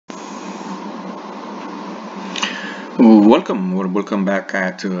Welcome back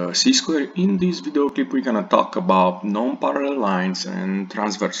at C-Square. In this video clip we're gonna talk about non-parallel lines and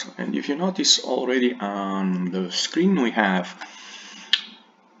transversal. And if you notice already on the screen we have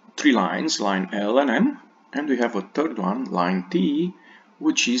three lines, line L and M, and we have a third one, line T,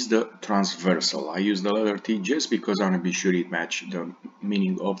 which is the transversal. I use the letter T just because I want to be sure it matches the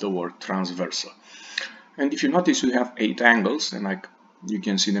meaning of the word transversal. And if you notice we have 8 angles, and like you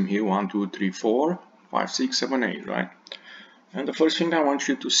can see them here, 1, 2, 3, 4, 5, 6, 7, 8, right? And the first thing I want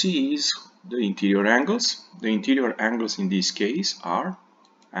you to see is the interior angles. The interior angles in this case are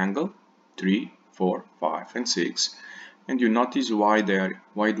angle 3, 4, 5, and 6. And you notice why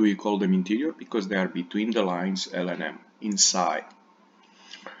do we call them interior? Because they are between the lines L and M, inside.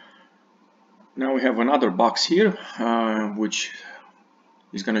 Now we have another box here, which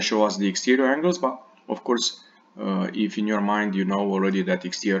is going to show us the exterior angles, but of course, if in your mind you know already that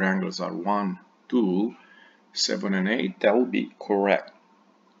exterior angles are 1, 2, 7 and 8, that will be correct.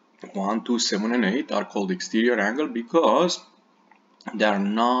 1, 2, 7 and 8 are called exterior angle because they are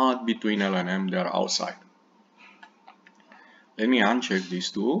not between L and M, they are outside. Let me uncheck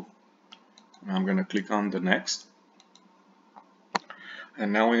these two. I'm going to click on the next.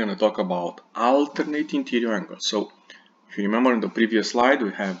 And now we're going to talk about alternate interior angles. So if you remember in the previous slide,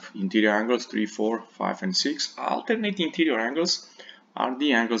 we have interior angles 3, 4, 5 and 6. Alternate interior angles are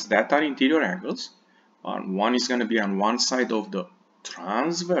the angles that are interior angles. One is going to be on one side of the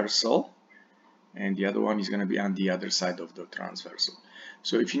transversal and the other one is going to be on the other side of the transversal.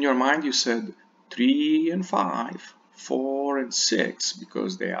 So if in your mind you said 3 and 5, 4 and 6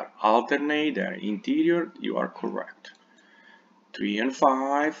 because they are alternate, they are interior, you are correct. 3 and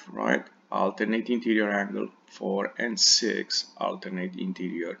 5, right? Alternate interior angle. 4 and 6 alternate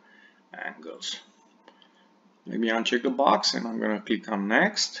interior angles. Let me uncheck the box and I'm going to click on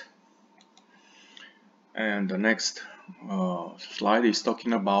next. And the next slide is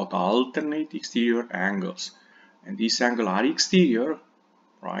talking about alternate exterior angles. And these angles are exterior,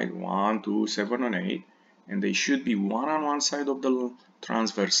 right? 1, 2, 7 and 8. And they should be one on one side of the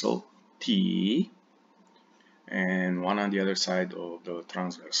transversal T and one on the other side of the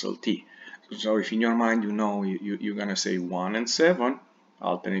transversal T. So if in your mind you know you're going to say 1 and 7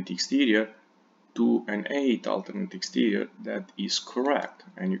 alternate exterior, 2 and 8 alternate exterior, that is correct,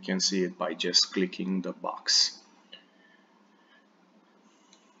 and you can see it by just clicking the box.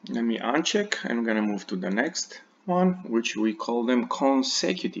 Let me uncheck and I'm gonna move to the next one, which we call them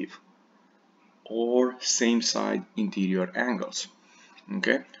consecutive or same side interior angles.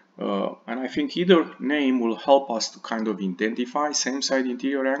 Okay, and I think either name will help us to kind of identify same side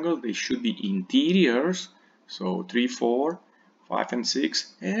interior angle. They should be interiors, so 3, 4, 5 and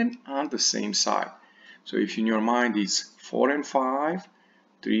 6 and on the same side. So if in your mind it's 4 and 5,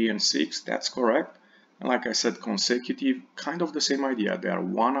 3 and 6, that's correct. And like I said, consecutive, kind of the same idea. They are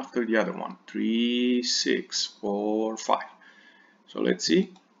one after the other one. 3, 6, 4, 5. So let's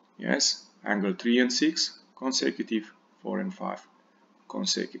see. Yes, angle 3 and 6, consecutive, 4 and 5,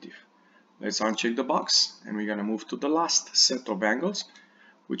 consecutive. Let's uncheck the box and we're going to move to the last set of angles,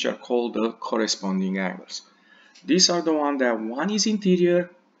 which are called the corresponding angles. These are the ones that one is interior,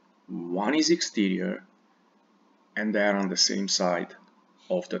 one is exterior, and they are on the same side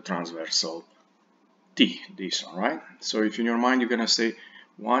of the transversal T, this one, right? So if in your mind you're going to say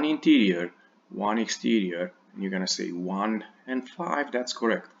one interior, one exterior, and you're going to say 1 and 5, that's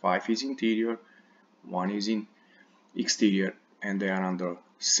correct. 5 is interior, 1 is in exterior, and they are on the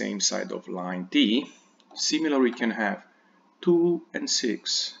same side of line T. Similar, we can have 2 and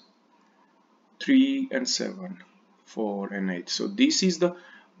 6, 3 and 7, 4 and 8. So this is the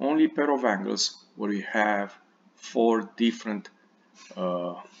only pair of angles where we have 4 different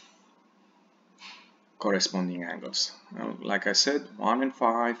corresponding angles. Now, like I said, 1 and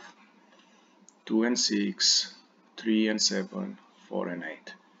 5, 2 and 6, 3 and 7, 4 and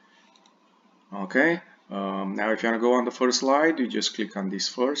 8. Okay, now if you want to go on the first slide, you just click on this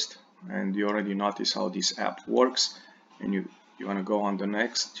first, and you already notice how this app works. And you want to go on the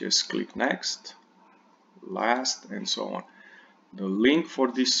next, just click next, last, and so on. The link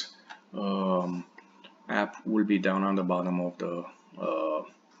for this app will be down on the bottom of the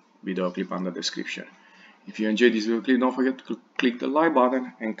video clip on the description. If you enjoyed this video clip, don't forget to click the like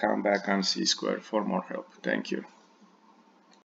button and come back on C-Square for more help. Thank you.